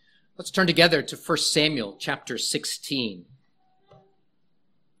Let's turn together to 1 Samuel chapter 16.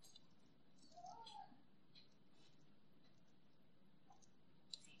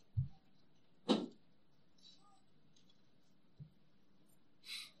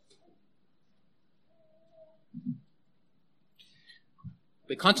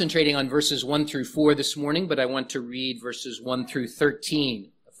 We're concentrating on verses 1 through 4 this morning, but I want to read verses 1 through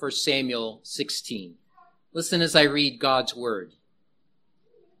 13 of 1 Samuel 16. Listen as I read God's word.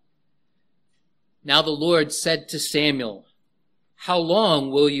 Now the Lord said to Samuel, "How long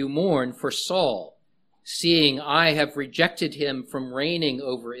will you mourn for Saul, seeing I have rejected him from reigning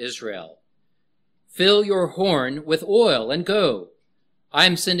over Israel? Fill your horn with oil and go. I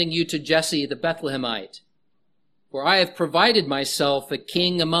am sending you to Jesse the Bethlehemite, for I have provided myself a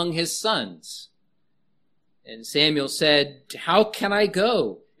king among his sons." And Samuel said, "How can I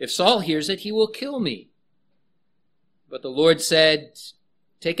go? If Saul hears it, he will kill me." But the Lord said,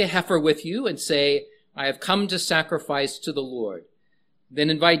 "Take a heifer with you and say, 'I have come to sacrifice to the Lord.' Then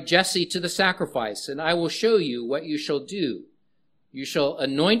invite Jesse to the sacrifice, and I will show you what you shall do. You shall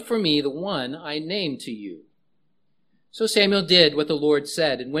anoint for me the one I name to you." So Samuel did what the Lord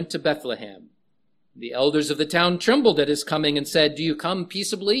said and went to Bethlehem. The elders of the town trembled at his coming and said, "Do you come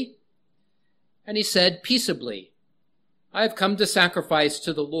peaceably?" And he said, "Peaceably. I have come to sacrifice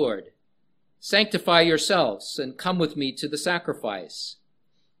to the Lord. Sanctify yourselves and come with me to the sacrifice."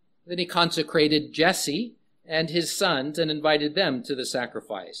 Then he consecrated Jesse and his sons and invited them to the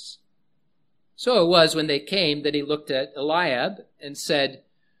sacrifice. So it was when they came that he looked at Eliab and said,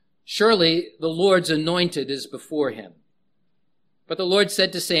 "Surely the Lord's anointed is before him." But the Lord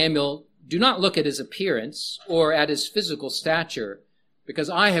said to Samuel, "Do not look at his appearance or at his physical stature,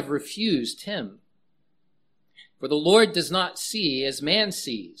 because I have refused him. For the Lord does not see as man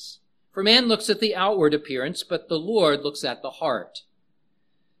sees. For man looks at the outward appearance, but the Lord looks at the heart."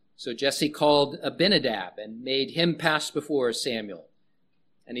 So Jesse called Abinadab and made him pass before Samuel.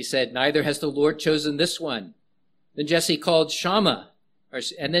 And he said, "Neither has the Lord chosen this one." Then Jesse called Shammah,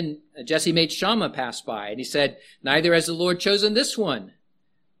 and then Jesse made Shammah pass by, and he said, "Neither has the Lord chosen this one."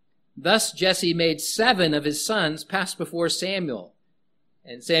 Thus Jesse made 7 of his sons pass before Samuel.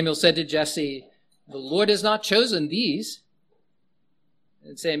 And Samuel said to Jesse, "The Lord has not chosen these."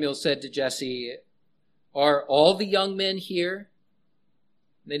 And Samuel said to Jesse, "Are all the young men here?"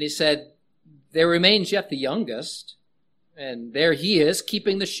 Then he said, "There remains yet the youngest, and there he is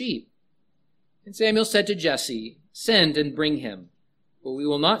keeping the sheep." And Samuel said to Jesse, "Send and bring him, for we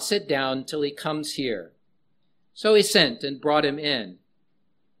will not sit down till he comes here." So he sent and brought him in.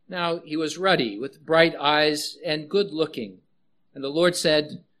 Now he was ruddy, with bright eyes and good looking. And the Lord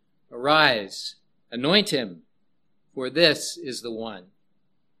said, "Arise, anoint him, for this is the one."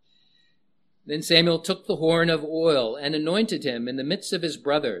 Then Samuel took the horn of oil and anointed him in the midst of his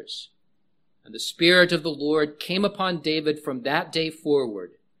brothers. And the Spirit of the Lord came upon David from that day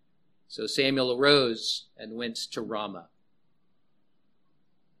forward. So Samuel arose and went to Ramah.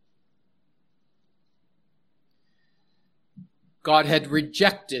 God had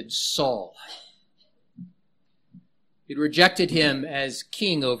rejected Saul. He'd rejected him as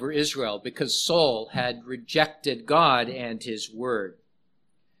king over Israel because Saul had rejected God and his word.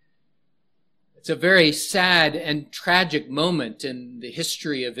 It's a very sad and tragic moment in the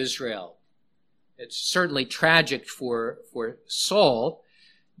history of Israel. It's certainly tragic for Saul,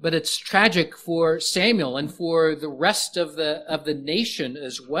 but it's tragic for Samuel and for the rest of the nation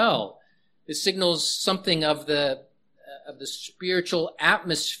as well. It signals something of the spiritual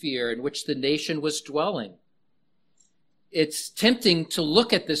atmosphere in which the nation was dwelling. It's tempting to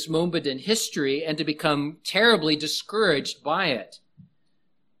look at this moment in history and to become terribly discouraged by it.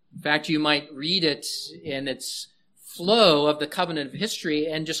 In fact, you might read it in its flow of the covenant of history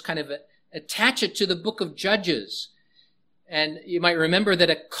and just kind of attach it to the book of Judges. And you might remember that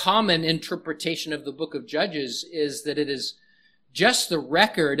a common interpretation of the book of Judges is that it is just the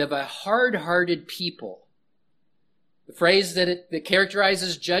record of a hard-hearted people. The phrase that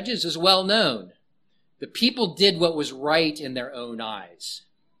characterizes Judges is well known. The people did what was right in their own eyes.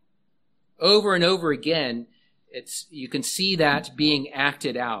 Over and over again, you can see that being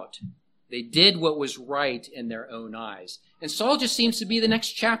acted out. They did what was right in their own eyes. And Saul just seems to be the next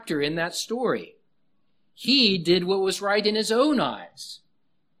chapter in that story. He did what was right in his own eyes.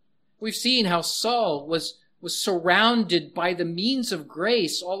 We've seen how Saul was surrounded by the means of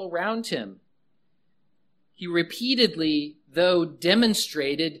grace all around him. He repeatedly, though,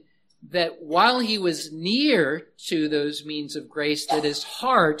 demonstrated that while he was near to those means of grace, that his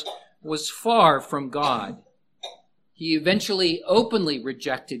heart was far from God. He eventually openly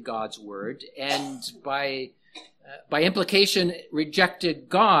rejected God's word, and by by implication, rejected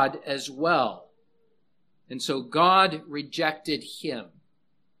God as well. And so God rejected him.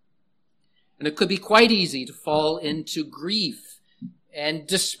 And it could be quite easy to fall into grief and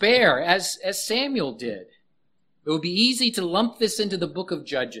despair, as Samuel did. It would be easy to lump this into the book of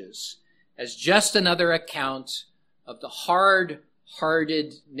Judges as just another account of the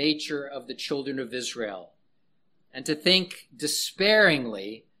hard-hearted nature of the children of Israel, and to think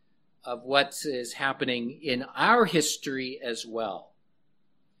despairingly of what is happening in our history as well.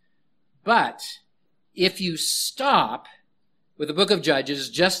 But if you stop with the book of Judges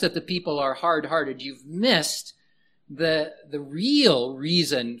just that the people are hard-hearted, you've missed the real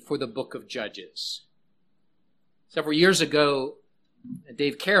reason for the book of Judges. Several years ago,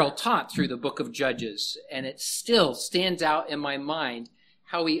 Dave Carroll taught through the book of Judges, and it still stands out in my mind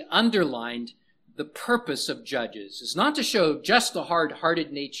how he underlined the purpose of Judges is not to show just the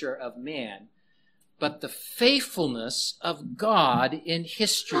hard-hearted nature of man, but the faithfulness of God in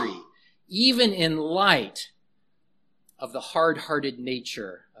history, even in light of the hard-hearted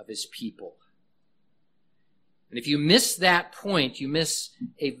nature of his people. And if you miss that point, you miss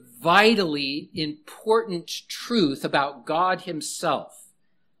a vitally important truth about God himself.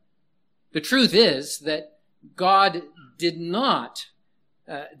 The truth is that God did not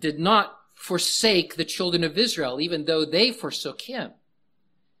forsake the children of Israel, even though they forsook him.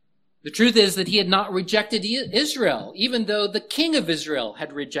 The truth is that he had not rejected Israel, even though the king of Israel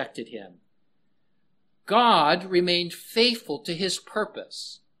had rejected him. God remained faithful to his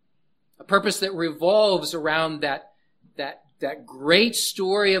purpose, a purpose that revolves around that great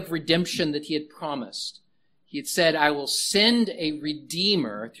story of redemption that he had promised. He had said, I will send a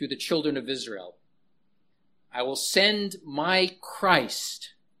redeemer through the children of Israel. I will send my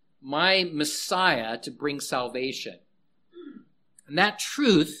Christ, my Messiah, to bring salvation. And that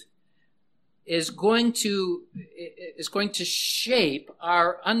truth is going to shape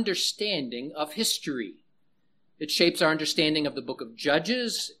our understanding of history. It shapes our understanding of the book of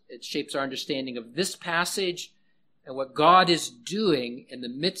Judges. It shapes our understanding of this passage and what God is doing in the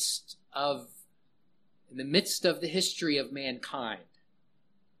midst of the history of mankind.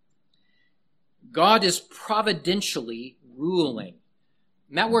 God is providentially ruling.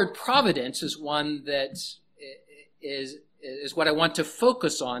 And that word providence is one that is what I want to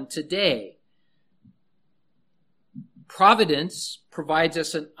focus on today. Providence provides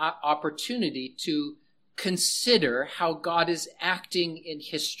us an opportunity to consider how God is acting in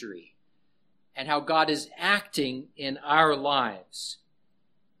history and how God is acting in our lives.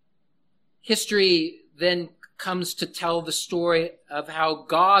 History then comes to tell the story of how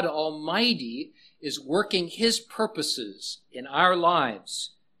God Almighty is working his purposes in our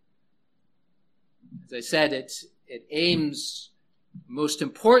lives. As I said, it aims most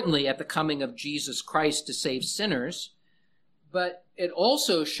importantly at the coming of Jesus Christ to save sinners, but it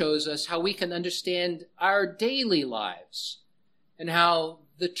also shows us how we can understand our daily lives and how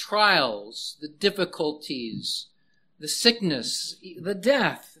the trials, the difficulties, the sickness, the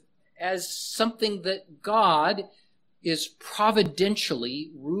death, as something that God is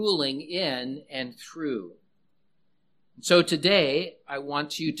providentially ruling in and through. So today, I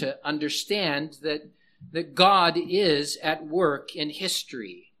want you to understand that God is at work in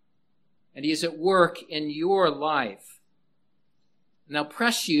history, and he is at work in your life. And I'll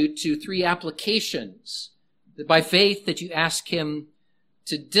press you to 3 applications that by faith that you ask him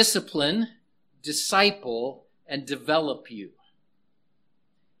to discipline, disciple, and develop you.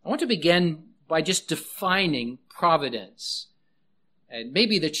 I want to begin by just defining providence. And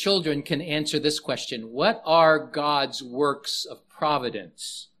maybe the children can answer this question. What are God's works of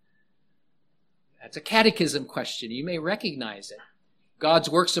providence? That's a catechism question. You may recognize it. God's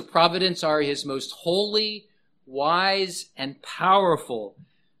works of providence are his most holy, wise, and powerful,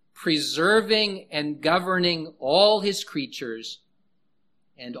 preserving and governing all his creatures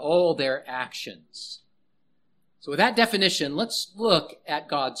and all their actions. So with that definition, let's look at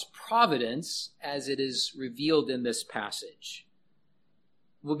God's providence as it is revealed in this passage.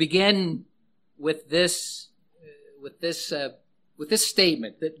 We'll begin with this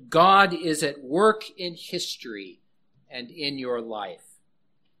statement that God is at work in history and in your life.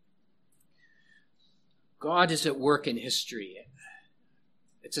 God is at work in history.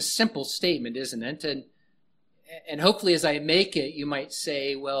 It's a simple statement, isn't it? And hopefully as I make it, you might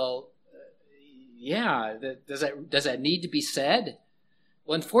say, well, yeah, does that need to be said?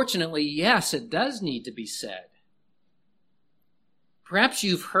 Well, unfortunately, yes, it does need to be said. Perhaps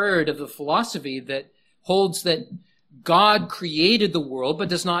you've heard of the philosophy that holds that God created the world but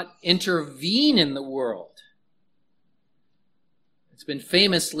does not intervene in the world. It's been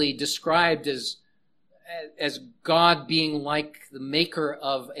famously described as as God being like the maker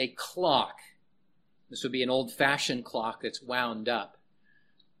of a clock. This would be an old-fashioned clock that's wound up.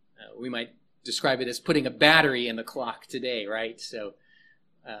 We might describe it as putting a battery in the clock today, right? So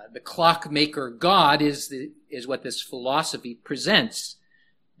the clockmaker God is what this philosophy presents.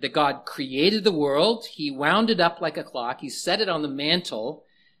 That God created the world, he wound it up like a clock, he set it on the mantle,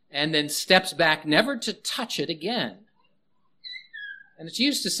 and then steps back never to touch it again. And it's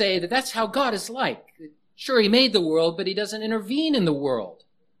used to say that that's how God is like. Sure, he made the world, but he doesn't intervene in the world.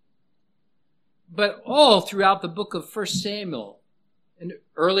 But all throughout the book of 1 Samuel, and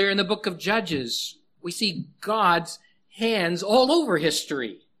earlier in the book of Judges, we see God's hands all over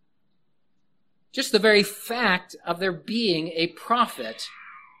history. Just the very fact of there being a prophet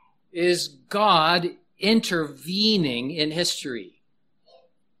is God intervening in history.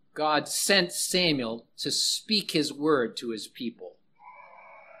 God sent Samuel to speak his word to his people.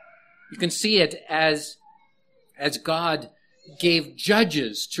 You can see it as God gave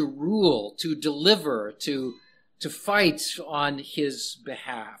judges to rule, to deliver, to fight on his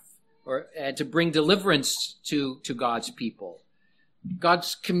behalf, and to bring deliverance to God's people.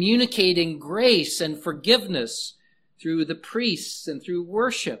 God's communicating grace and forgiveness through the priests and through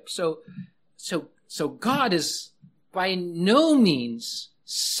worship. So God is by no means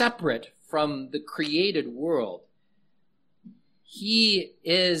separate from the created world. He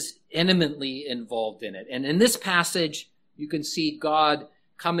is intimately involved in it. And in this passage, you can see God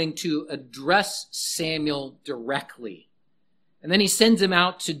coming to address Samuel directly. And then he sends him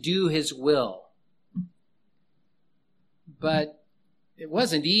out to do his will. But it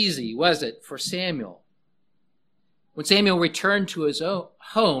wasn't easy, was it, for Samuel? When Samuel returned to his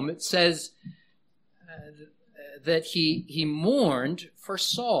home, it says that he mourned for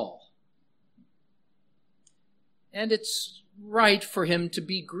Saul. And it's right for him to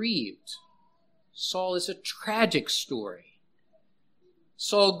be grieved. Saul is a tragic story.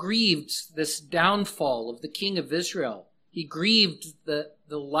 Saul grieved this downfall of the king of Israel. He grieved the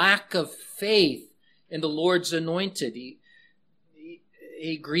lack of faith in the Lord's anointed.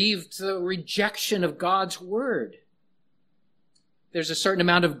 He grieved the rejection of God's word. There's a certain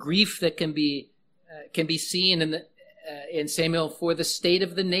amount of grief that can be seen in Samuel for the state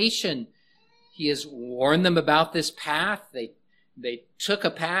of the nation. He has warned them about this path. They took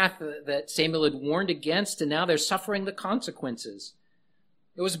a path that Samuel had warned against, and now they're suffering the consequences.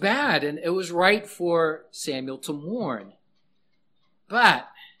 It was bad, and it was right for Samuel to mourn. But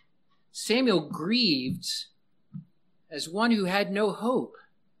Samuel grieved as one who had no hope.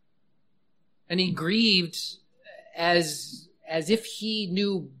 And he grieved as if he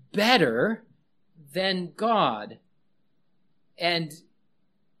knew better than God. And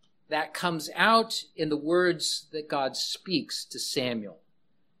that comes out in the words that God speaks to Samuel.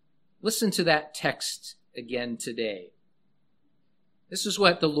 Listen to that text again today. This is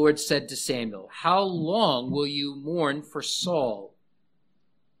what the Lord said to Samuel. How long will you mourn for Saul,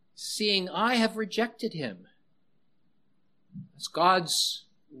 seeing I have rejected him? It's God's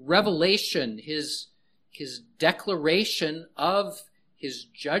revelation, his declaration of his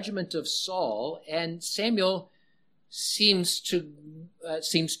judgment of Saul, and Samuel seems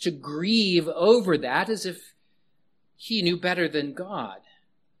to grieve over that as if he knew better than God,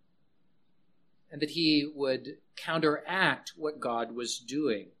 and that he would counteract what God was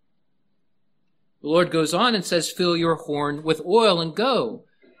doing. The Lord goes on and says, fill your horn with oil and go.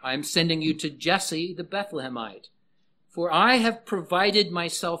 I am sending you to Jesse the Bethlehemite, for I have provided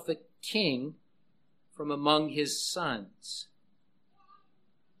myself a king from among his sons.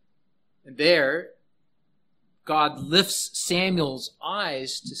 And there, God lifts Samuel's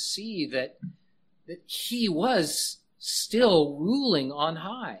eyes to see that he was still ruling on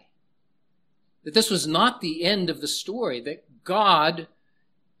high. That this was not the end of the story, that God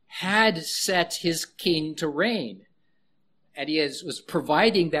had set his king to reign. And he was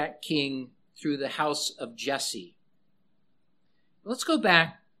providing that king through the house of Jesse. Let's go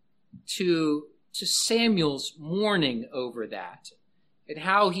back to Samuel's mourning over that and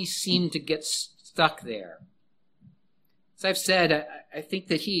how he seemed to get stuck there. As I've said, I think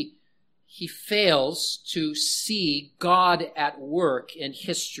that he fails to see God at work in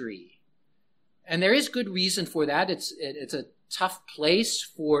history. And there is good reason for that. It's a tough place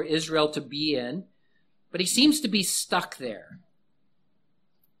for Israel to be in, but he seems to be stuck there.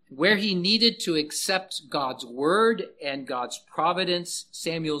 Where he needed to accept God's word and God's providence,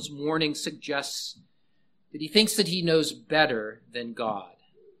 Samuel's mourning suggests that he thinks that he knows better than God.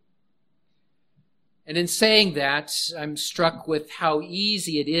 And in saying that, I'm struck with how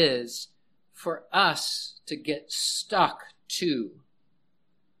easy it is for us to get stuck too.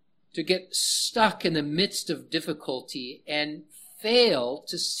 to get stuck in the midst of difficulty and fail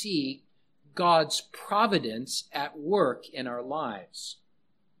to see God's providence at work in our lives.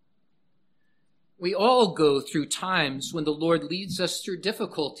 We all go through times when the Lord leads us through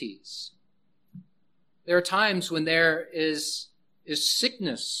difficulties. There are times when there is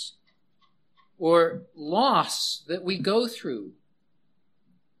sickness or loss that we go through.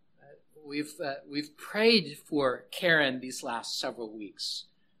 We've prayed for Karen these last several weeks.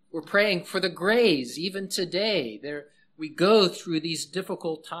 We're praying for the Grays even today. We go through these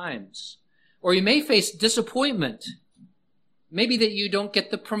difficult times. Or you may face disappointment. Maybe that you don't get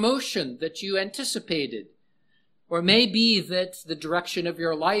the promotion that you anticipated. Or it may be that the direction of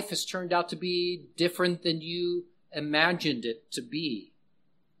your life has turned out to be different than you imagined it to be.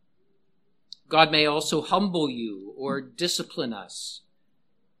 God may also humble you or discipline us.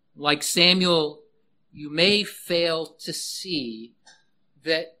 Like Samuel, you may fail to see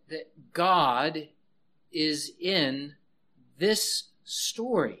that God is in this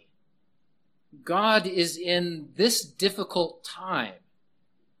story. God is in this difficult time,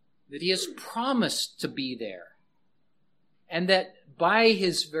 that he has promised to be there, and that by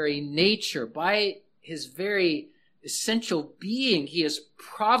his very nature, by his very essential being, he is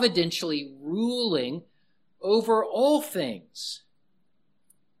providentially ruling over all things.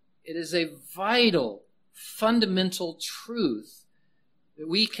 It is a vital, fundamental truth that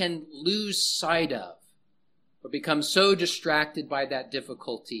we can lose sight of or become so distracted by that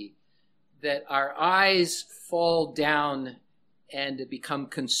difficulty that our eyes fall down and become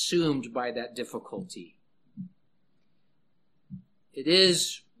consumed by that difficulty. It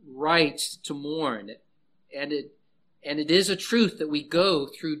is right to mourn, and it is a truth that we go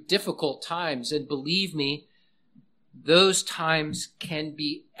through difficult times, and believe me, those times can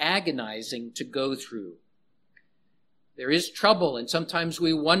be agonizing to go through. There is trouble, and sometimes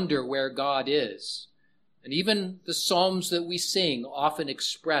we wonder where God is. And even the Psalms that we sing often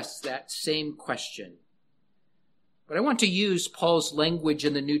express that same question. But I want to use Paul's language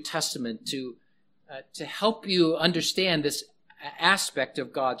in the New Testament to help you understand this aspect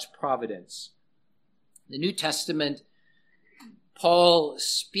of God's providence. In the New Testament, Paul,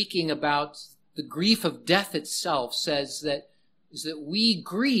 speaking about the grief of death itself, says that we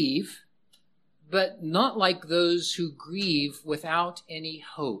grieve, but not like those who grieve without any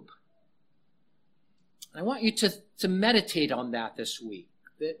hope. I want you to meditate on that this week.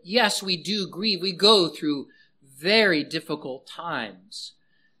 That yes, we do grieve. We go through very difficult times,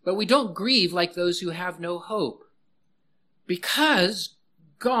 but we don't grieve like those who have no hope, because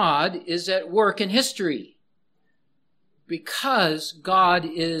God is at work in history. Because God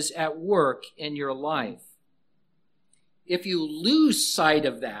is at work in your life. If you lose sight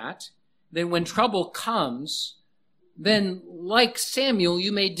of that, then when trouble comes, then like Samuel,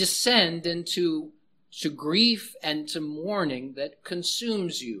 you may descend into grief and to mourning that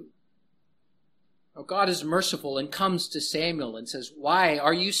consumes you. Now, God is merciful and comes to Samuel and says, "Why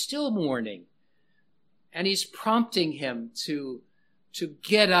are you still mourning?" And he's prompting him to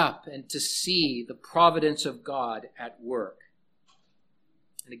get up and to see the providence of God at work.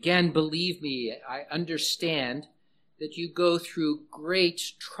 And again, believe me, I understand that you go through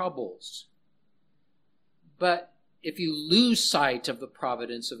great troubles. But if you lose sight of the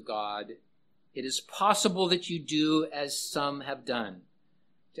providence of God, it is possible that you do as some have done,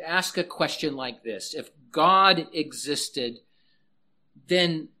 to ask a question like this: if God existed,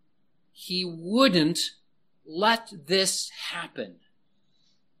 then he wouldn't let this happen.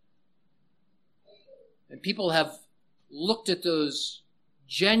 And people have looked at those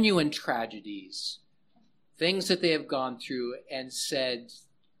genuine tragedies, things that they have gone through, and said,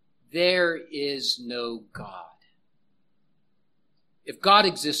 there is no God. If God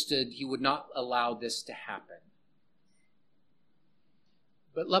existed, he would not allow this to happen.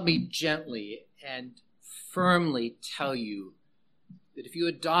 But let me gently and firmly tell you that if you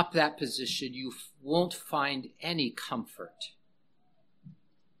adopt that position, you won't find any comfort.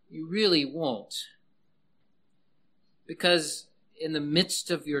 You really won't. Because in the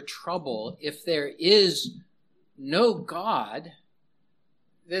midst of your trouble, if there is no God,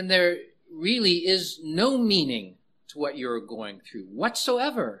 then there really is no meaning to what you're going through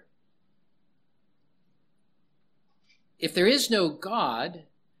whatsoever. If there is no God,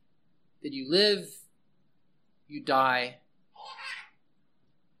 then you live, you die,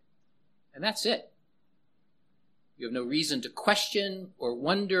 and that's it. You have no reason to question or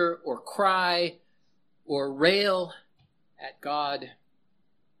wonder or cry or rail at God.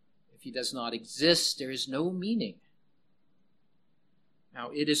 If he does not exist, there is no meaning.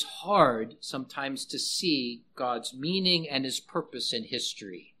 Now, it is hard sometimes to see God's meaning and his purpose in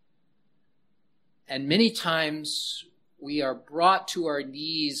history. And many times we are brought to our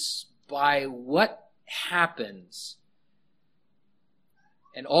knees by what happens.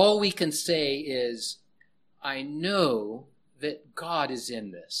 And all we can say is, I know that God is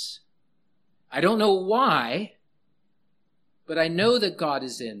in this. I don't know why, but I know that God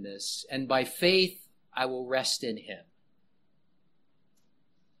is in this, and by faith I will rest in him.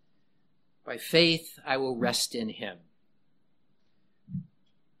 By faith I will rest in him.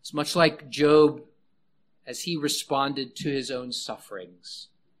 It's much like Job as he responded to his own sufferings.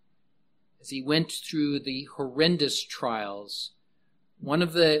 As he went through the horrendous trials, one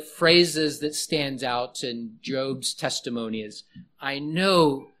of the phrases that stands out in Job's testimony is, I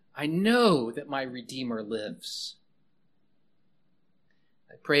know that my Redeemer lives.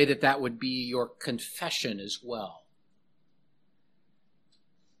 I pray that that would be your confession as well.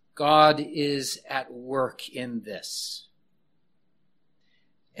 God is at work in this.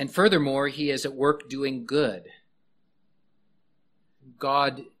 And furthermore, he is at work doing good.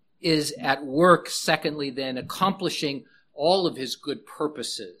 God is at work, secondly, then, accomplishing all of his good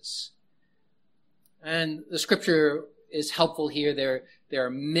purposes. And the scripture is helpful here. There are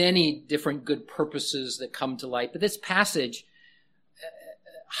many different good purposes that come to light, but this passage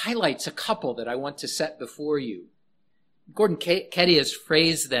highlights a couple that I want to set before you. Gordon Keddie has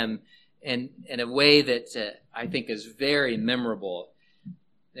phrased them in a way that I think is very memorable.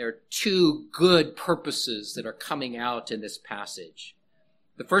 There are two good purposes that are coming out in this passage.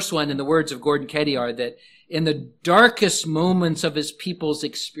 The first one, in the words of Gordon Keddie, are that in the darkest moments of his people's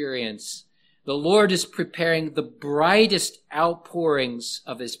experience, the Lord is preparing the brightest outpourings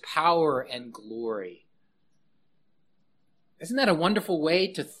of his power and glory. Isn't that a wonderful way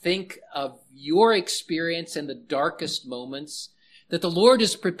to think of your experience in the darkest moments? That the Lord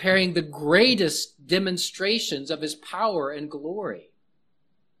is preparing the greatest demonstrations of his power and glory.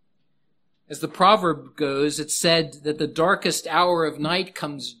 As the proverb goes, it's said that the darkest hour of night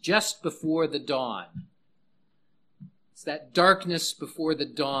comes just before the dawn. It's that darkness before the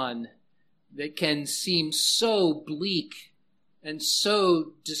dawn that can seem so bleak and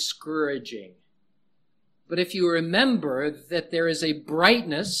so discouraging. But if you remember that there is a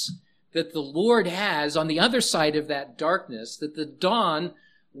brightness that the Lord has on the other side of that darkness, that the dawn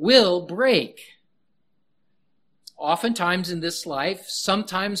will break. Oftentimes in this life,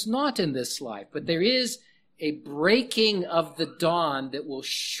 sometimes not in this life, but there is a breaking of the dawn that will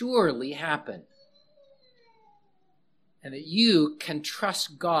surely happen. And that you can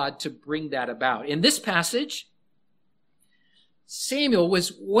trust God to bring that about. In this passage, Samuel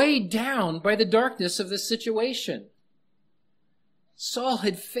was weighed down by the darkness of the situation. Saul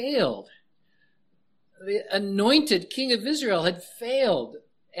had failed. The anointed king of Israel had failed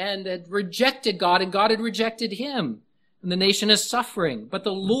and had rejected God, and God had rejected him. And the nation is suffering. But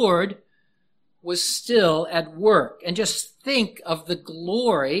the Lord was still at work. And just think of the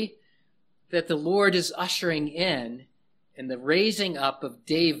glory that the Lord is ushering in the raising up of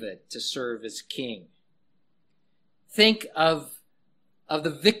David to serve as king. Think of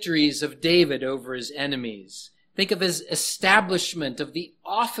the victories of David over his enemies. Think of his establishment of the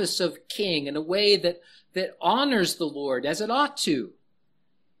office of king in a way that honors the Lord as it ought to.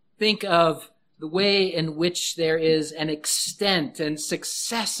 Think of the way in which there is an extent and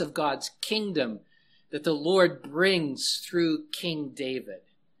success of God's kingdom that the Lord brings through King David.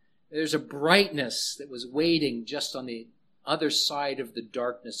 There's a brightness that was waiting just on the other side of the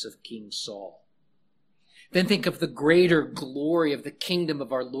darkness of King Saul. Then think of the greater glory of the kingdom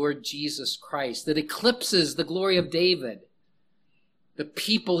of our Lord Jesus Christ that eclipses the glory of David. The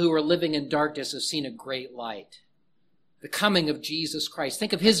people who are living in darkness have seen a great light. The coming of Jesus Christ.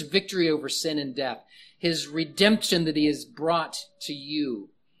 Think of his victory over sin and death, his redemption that he has brought to you.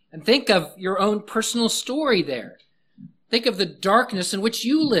 And think of your own personal story there. Think of the darkness in which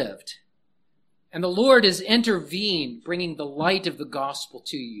you lived. And the Lord has intervened, bringing the light of the gospel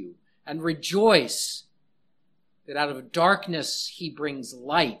to you. And rejoice that out of darkness he brings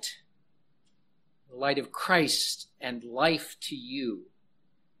light, the light of Christ and life to you.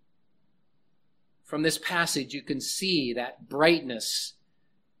 From this passage, you can see that brightness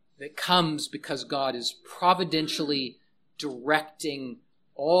that comes because God is providentially directing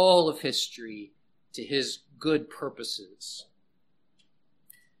all of history to his good purposes.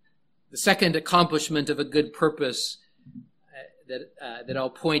 The second accomplishment of a good purpose that I'll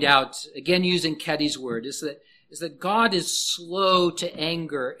point out, again using Keddie's word, is that God is slow to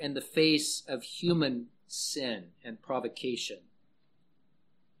anger in the face of human sin and provocation.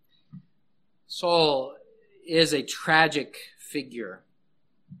 Saul is a tragic figure,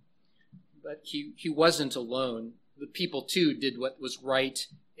 but he wasn't alone. The people too did what was right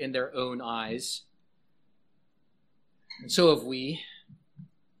in their own eyes. And so have we.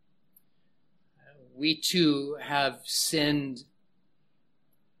 We too have sinned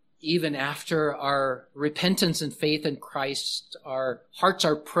even after our repentance and faith in Christ. Our hearts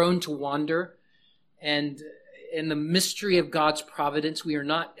are prone to wander, and in the mystery of God's providence, we are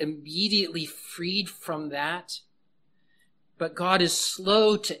not immediately freed from that. But God is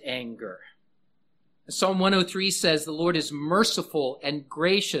slow to anger. Psalm 103 says, "The Lord is merciful and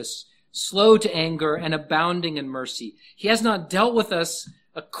gracious, slow to anger and abounding in mercy. He has not dealt with us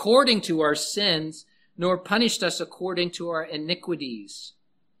according to our sins, nor punished us according to our iniquities."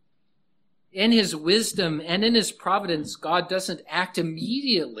 In his wisdom and in his providence, God doesn't act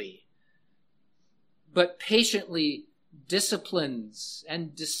immediately, but patiently disciplines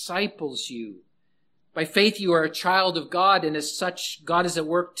and disciples you. By faith, you are a child of God, and as such, God is at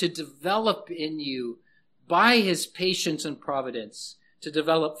work to develop in you, by his patience and providence, to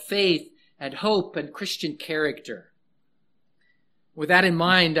develop faith and hope and Christian character. With that in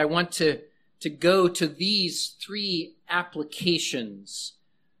mind, I want to go to these three applications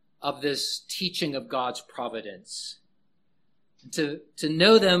of this teaching of God's providence. To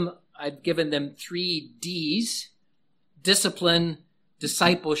know them, I've given them 3 Ds: discipline,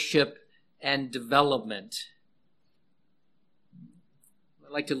 discipleship, and development.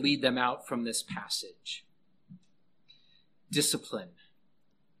 I'd like to lead them out from this passage. Discipline.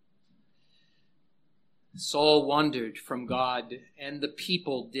 Saul wandered from God, and the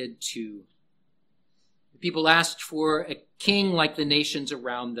people did too. The people asked for a king like the nations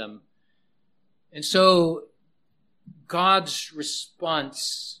around them. And so God's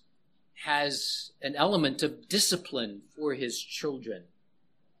response has an element of discipline for his children.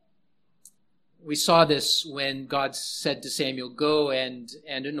 We saw this when God said to Samuel, "Go and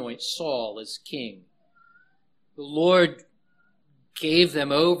anoint Saul as king." The Lord gave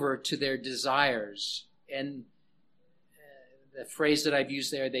them over to their desires. And the phrase that I've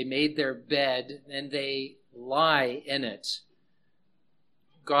used there, they made their bed and they lie in it.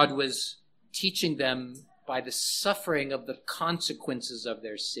 God was teaching them by the suffering of the consequences of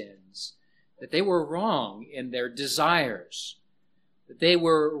their sins, that they were wrong in their desires, that they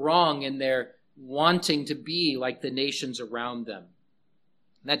were wrong in their wanting to be like the nations around them.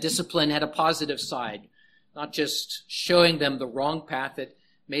 And that discipline had a positive side, not just showing them the wrong path, it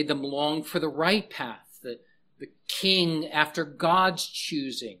made them long for the right path, the king after God's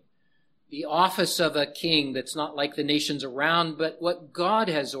choosing, the office of a king that's not like the nations around, but what God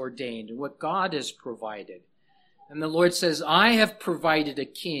has ordained and what God has provided. And the Lord says, "I have provided a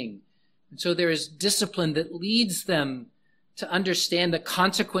king." And so there is discipline that leads them to understand the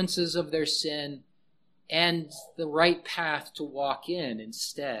consequences of their sin and the right path to walk in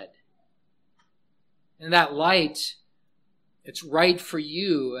instead. And that light, it's right for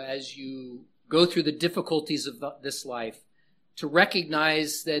you as you go through the difficulties of this life to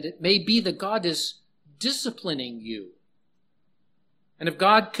recognize that it may be that God is disciplining you. And if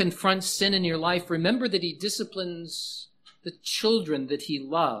God confronts sin in your life, remember that he disciplines the children that he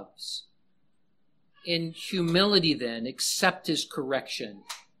loves. In humility, then, accept his correction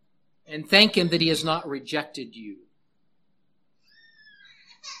and thank him that he has not rejected you.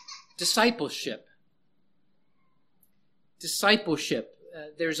 Discipleship.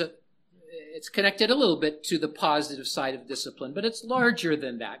 It's connected a little bit to the positive side of discipline, but it's larger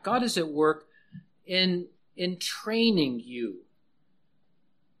than that. God is at work in training you.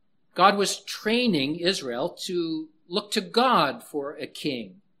 God was training Israel to look to God for a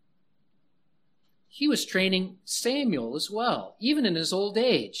king. He was training Samuel as well, even in his old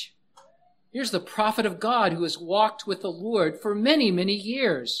age. Here's the prophet of God who has walked with the Lord for many, many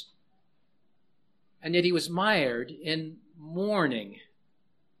years. And yet he was mired in mourning,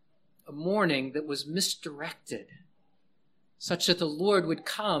 a mourning that was misdirected, such that the Lord would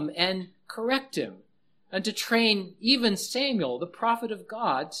come and correct him, and to train even Samuel, the prophet of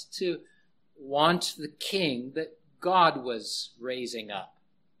God, to want the king that God was raising up.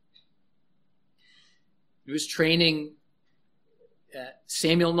 He was training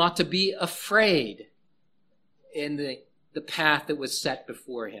Samuel not to be afraid in the path that was set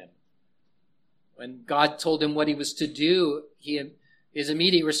before him. When God told him what he was to do, his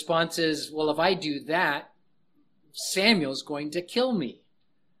immediate response is, "Well, if I do that, Samuel's going to kill me."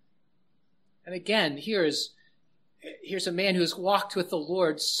 And again, here's a man who has walked with the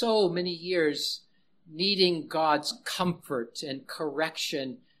Lord so many years, needing God's comfort and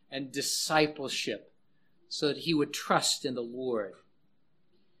correction and discipleship so that he would trust in the Lord.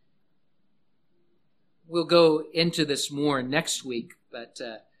 We'll go into this more next week, but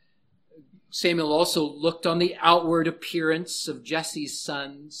Samuel also looked on the outward appearance of Jesse's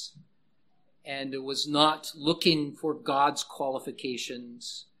sons, and was not looking for God's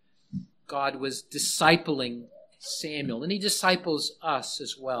qualifications. God was discipling Samuel, and he disciples us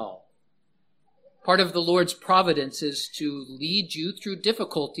as well. Part of the Lord's providence is to lead you through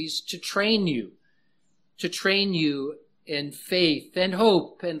difficulties, to train you in faith and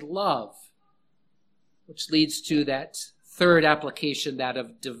hope and love, which leads to that third application, that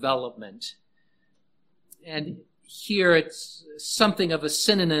of development. And here it's something of a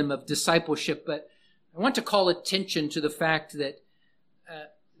synonym of discipleship, but I want to call attention to the fact that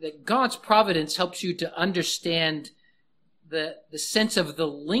God's providence helps you to understand the sense of the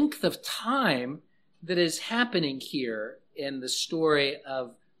length of time that is happening here in the story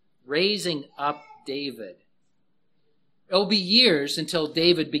of raising up David. It will be years until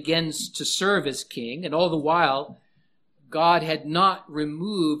David begins to serve as king, and all the while, God had not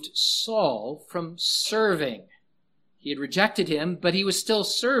removed Saul from serving. He had rejected him, but he was still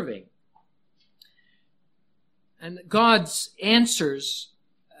serving. And God's answers,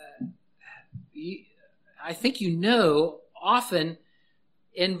 I think you know, often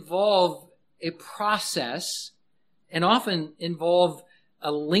involve a process and often involve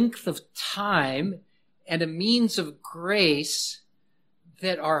a length of time and a means of grace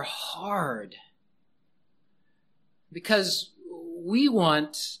that are hard. Because we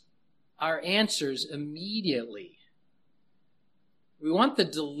want our answers immediately. We want the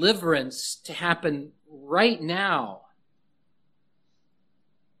deliverance to happen right now.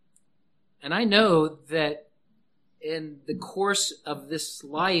 And I know that in the course of this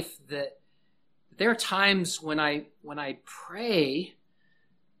life that there are times when I pray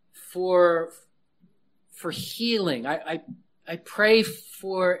for healing. I pray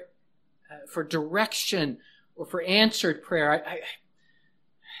for direction or for answered prayer.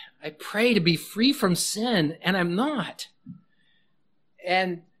 I pray to be free from sin, and I'm not.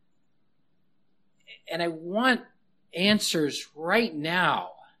 And I want answers right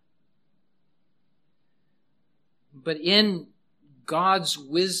now. But in God's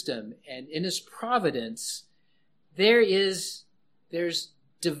wisdom and in his providence, there's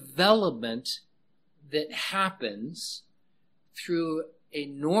development that happens through a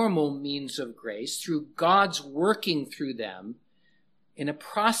normal means of grace, through God's working through them in a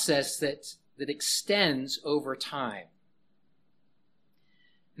process that extends over time.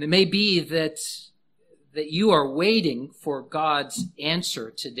 And it may be that you are waiting for God's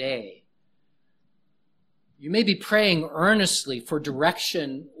answer today. You may be praying earnestly for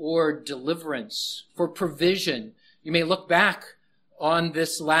direction or deliverance, for provision. You may look back on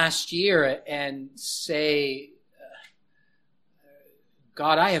this last year and say,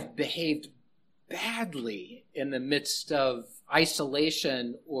 God, I have behaved badly in the midst of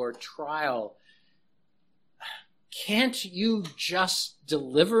isolation or trial. Can't you just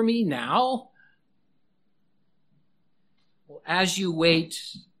deliver me now? Well, as you wait,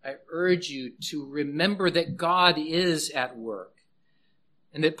 I urge you to remember that God is at work,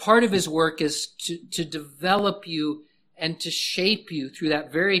 and that part of his work is to develop you and to shape you through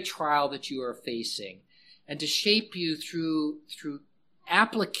that very trial that you are facing, and to shape you through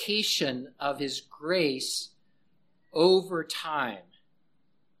application of his grace over time,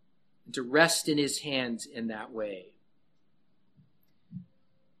 and to rest in his hands in that way.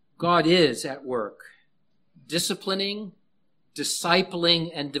 God is at work, disciplining, discipling,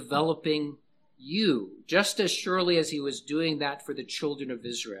 and developing you, just as surely as he was doing that for the children of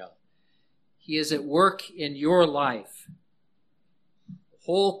Israel. He is at work in your life. The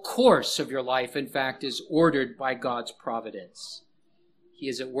whole course of your life, in fact, is ordered by God's providence. He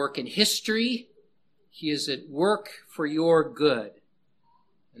is at work in history. He is at work for your good.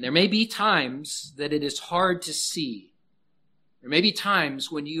 And there may be times that it is hard to see. There may be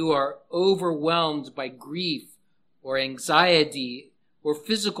times when you are overwhelmed by grief or anxiety or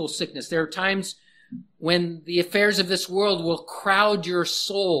physical sickness. There are times when the affairs of this world will crowd your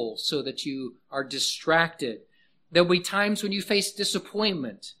soul so that you are distracted. There will be times when you face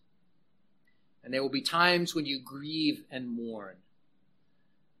disappointment. And there will be times when you grieve and mourn.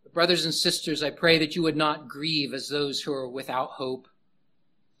 But brothers and sisters, I pray that you would not grieve as those who are without hope.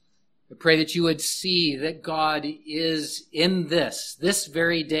 I pray that you would see that God is in this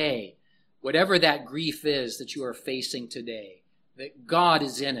very day, whatever that grief is that you are facing today, that God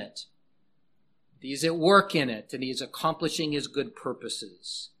is in it. He is at work in it, and he is accomplishing his good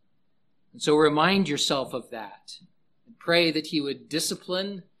purposes. And so remind yourself of that, and pray that he would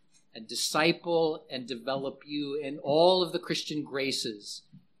discipline and disciple and develop you in all of the Christian graces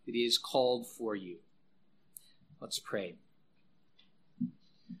that he has called for you. Let's pray.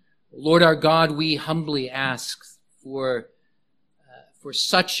 Lord our God, we humbly ask for for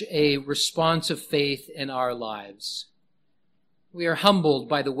such a response of faith in our lives. We are humbled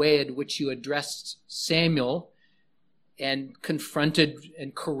by the way in which you addressed Samuel and confronted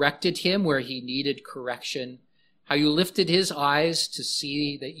and corrected him where he needed correction, how you lifted his eyes to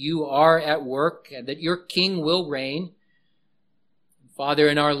see that you are at work and that your king will reign. Father,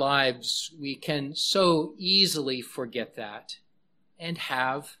 in our lives, we can so easily forget that and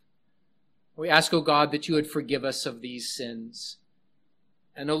have. We ask, O God, that you would forgive us of these sins.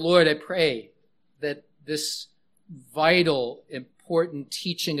 And, O Lord, I pray that this vital, important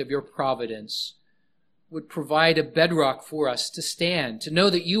teaching of your providence would provide a bedrock for us to stand, to know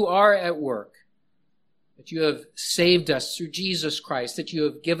that you are at work, that you have saved us through Jesus Christ, that you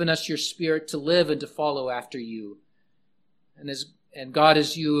have given us your Spirit to live and to follow after you. And God,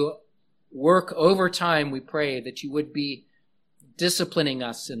 as you work over time, we pray that you would be disciplining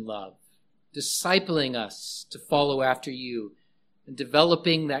us in love, discipling us to follow after you, and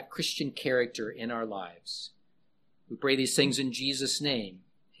developing that Christian character in our lives. We pray these things in Jesus' name.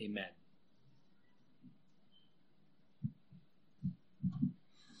 Amen.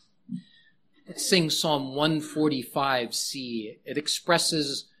 Let's sing Psalm 145C. It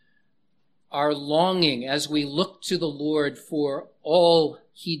expresses our longing as we look to the Lord for all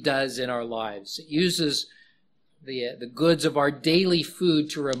he does in our lives. It uses the goods of our daily food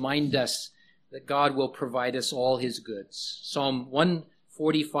to remind us that God will provide us all his goods. Psalm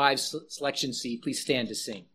 145, selection C. Please stand to sing.